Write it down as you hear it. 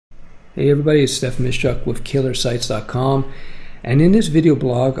Hey everybody, it's Steph Mischuk with KillerSites.com, and in this video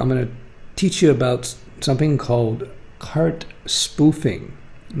blog I'm going to teach you about something called cart spoofing.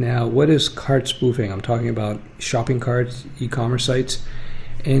 Now, what is cart spoofing? I'm talking about shopping carts, e-commerce sites,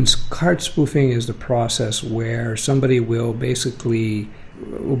 and cart spoofing is the process where somebody will basically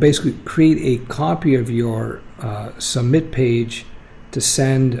create a copy of your submit page to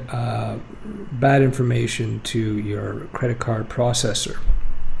send bad information to your credit card processor.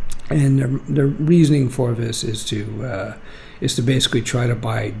 And the reasoning for this is to basically try to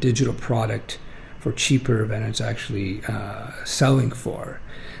buy digital product for cheaper than it's actually selling for.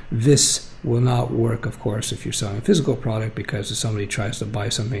 This will not work, of course, if you're selling a physical product, because if somebody tries to buy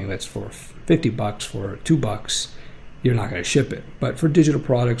something that's for $50 for $2, you're not going to ship it. But for digital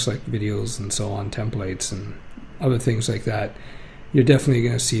products like videos and so on, templates and other things like that, you're definitely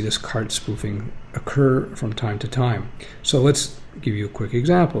going to see this cart spoofing occur from time to time. So let's give you a quick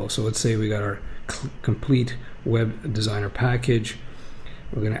example. So let's say we got our complete web designer package.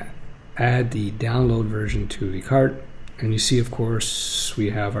 We're going to add the download version to the cart, and you see, of course, we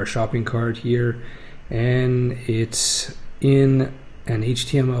have our shopping cart here, and it's in an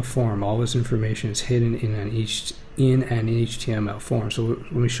HTML form. All this information is hidden in an HTML form. So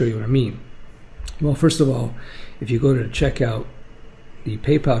let me show you what I mean. Well, first of all, if you go to the checkout, the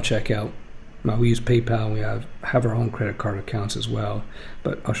PayPal checkout, now we use PayPal, we have our own credit card accounts as well,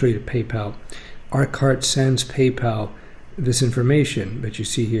 but I'll show you the PayPal. Our cart sends PayPal this information that you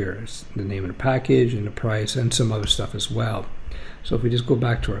see here. It's the name of the package and the price and some other stuff as well. So if we just go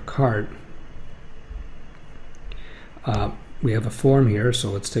back to our cart, we have a form here,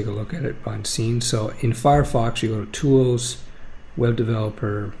 so let's take a look at it on scene. So in Firefox, you go to Tools, Web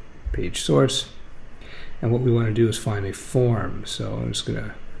Developer, Page Source, and what we want to do is find a form. So I'm just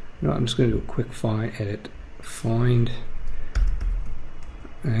gonna do a quick find, edit, find,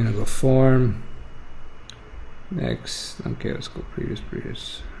 and I'll go form. Next, okay, let's go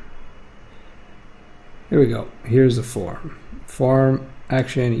previous. Here we go. Here's the form. Form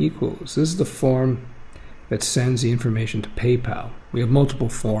action equals. This is the form that sends the information to PayPal. We have multiple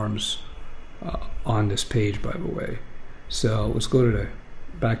forms on this page, by the way. So let's go to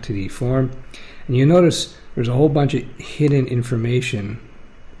back to the form, and you notice there's a whole bunch of hidden information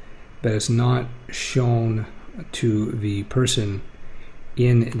that is not shown to the person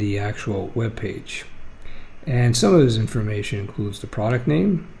in the actual web page. And some of this information includes the product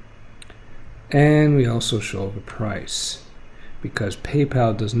name, and we also show the price, because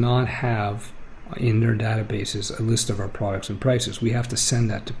PayPal does not have in their databases a list of our products and prices. We have to send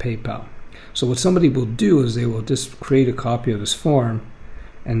that to PayPal. So what somebody will do is they will just create a copy of this form,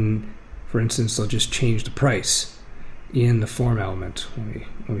 and for instance, they'll just change the price in the form element.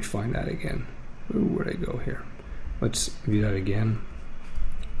 Let me find that again. Ooh, where'd I go here? Let's view that again.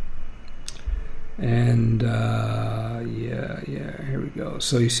 And yeah, here we go.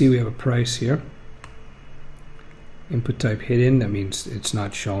 So you see we have a price here. Input type hidden, that means it's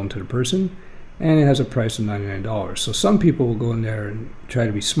not shown to the person, and it has a price of $99. So some people will go in there and try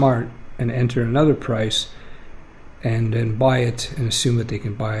to be smart and enter another price and then buy it and assume that they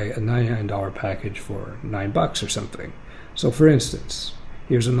can buy a $99 package for $9 or something. So for instance,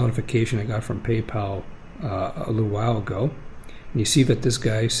 here's a notification I got from PayPal a little while ago, and you see that this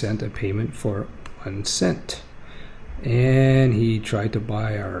guy sent a payment for 1 cent, and he tried to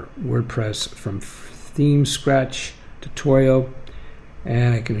buy our WordPress from Theme Scratch tutorial,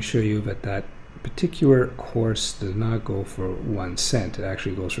 and I can assure you that that particular course does not go for 1 cent. It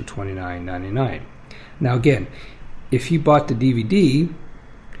actually goes for $29.99. Now again, if he bought the DVD,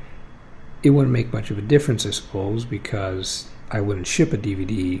 it wouldn't make much of a difference, I suppose, because I wouldn't ship a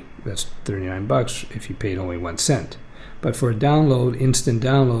DVD that's $39 if you paid only 1 cent. But for a download, instant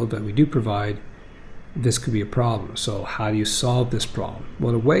download that we do provide, this could be a problem. So how do you solve this problem?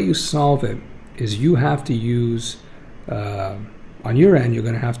 Well, the way you solve it is you have to use, on your end, you're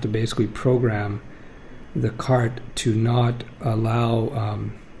going to have to basically program the cart to not allow,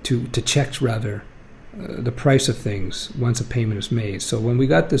 to check rather, the price of things once a payment is made. So when we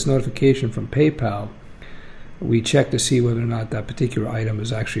got this notification from PayPal, we checked to see whether or not that particular item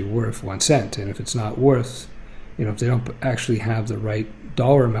is actually worth 1 cent. And if it's not worth, if they don't actually have the right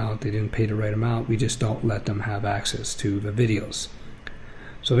dollar amount, they didn't pay the right amount, we just don't let them have access to the videos.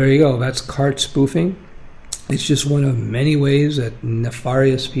 So there you go. That's cart spoofing. It's just one of many ways that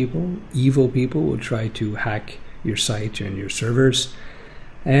nefarious people, evil people, will try to hack your site and your servers,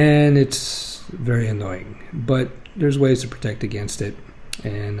 and it's very annoying. But there's ways to protect against it,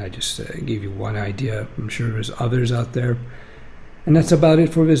 and I just gave you one idea. I'm sure there's others out there. And that's about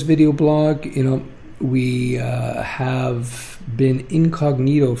it for this video blog. we have been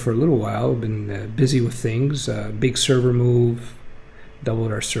incognito for a little while. We've been busy with things. Big server move,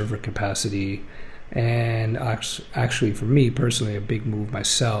 doubled our server capacity, and actually for me personally, a big move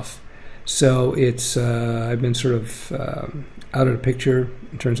myself. So it's I've been sort of out of the picture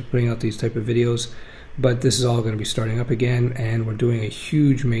in terms of putting out these type of videos, but this is all going to be starting up again, and we're doing a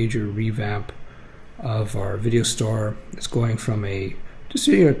huge major revamp of our video store. It's going from a just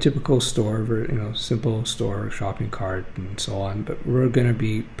a typical store, simple store, shopping cart, and so on. But we're going to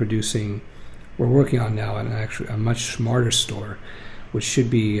be we're working on now a much smarter store, which should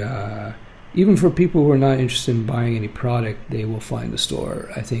be, even for people who are not interested in buying any product, they will find the store,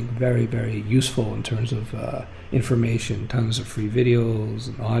 I think, very, very useful in terms of information, tons of free videos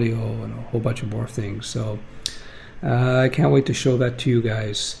and audio and a whole bunch of more things. So I can't wait to show that to you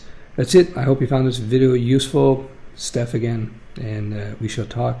guys. That's it. I hope you found this video useful. Steph again, and we shall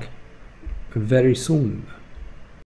talk very soon.